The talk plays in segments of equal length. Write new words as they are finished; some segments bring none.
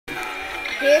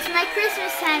Here's my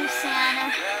Christmas time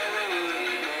Santa.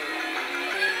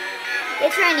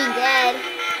 It's raining dead.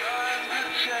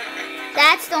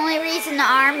 That's the only reason the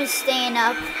arm is staying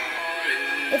up.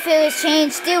 If it was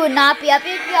changed, it would not be up.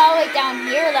 It would be all the way down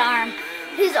here, the arm.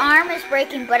 His arm is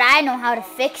breaking, but I know how to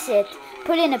fix it.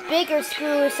 Put in a bigger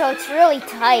screw so it's really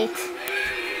tight.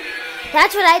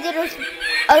 That's what I did with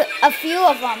a few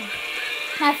of them.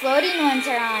 My floating ones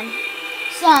are on.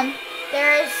 Some.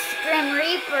 There's Grim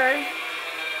Reaper.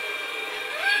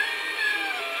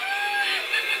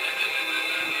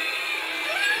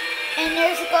 And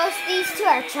there's a ghost. These two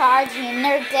are charging.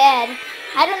 They're dead.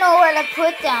 I don't know where to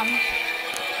put them.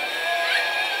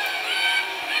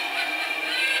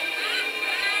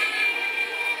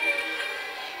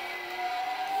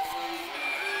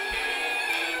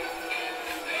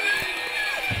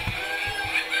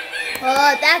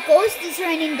 Oh, that ghost is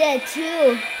raining dead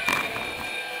too.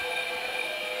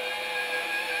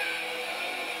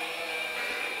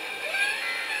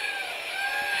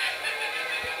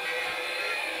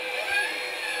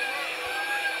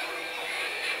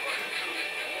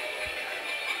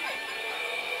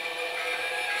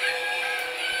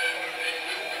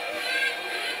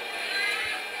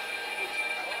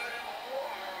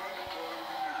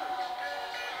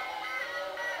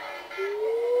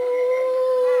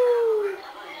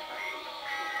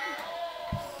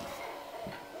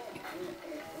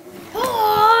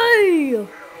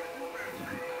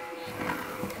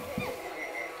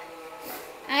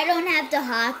 I don't have the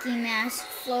hockey mask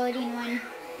floating one.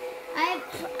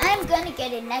 I'm gonna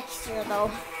get it next year though.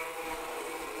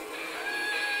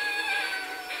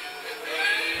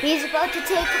 He's about to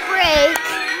take a break.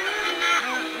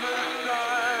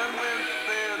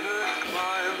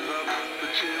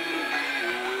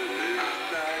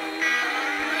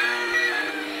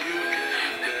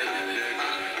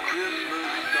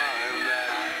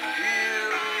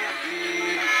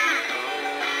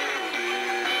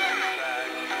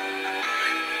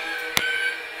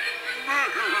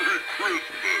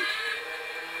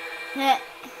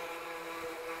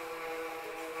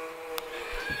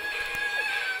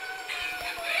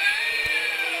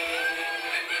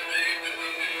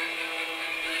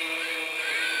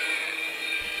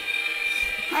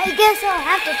 I guess I'll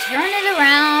have to turn it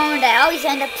around. I always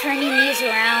end up turning these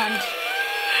around.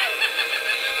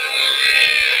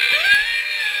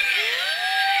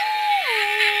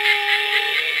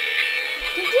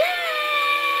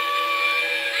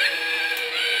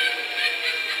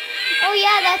 Oh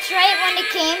yeah, that's right. When it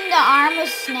came, the arm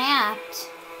was snapped.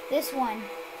 This one.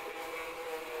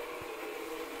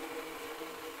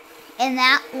 And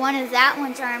that one of that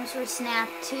one's arms were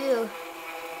snapped too.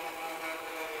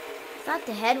 I thought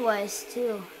the head was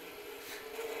too.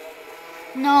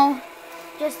 No,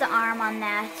 just the arm on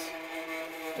that.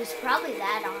 It's probably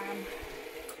that arm.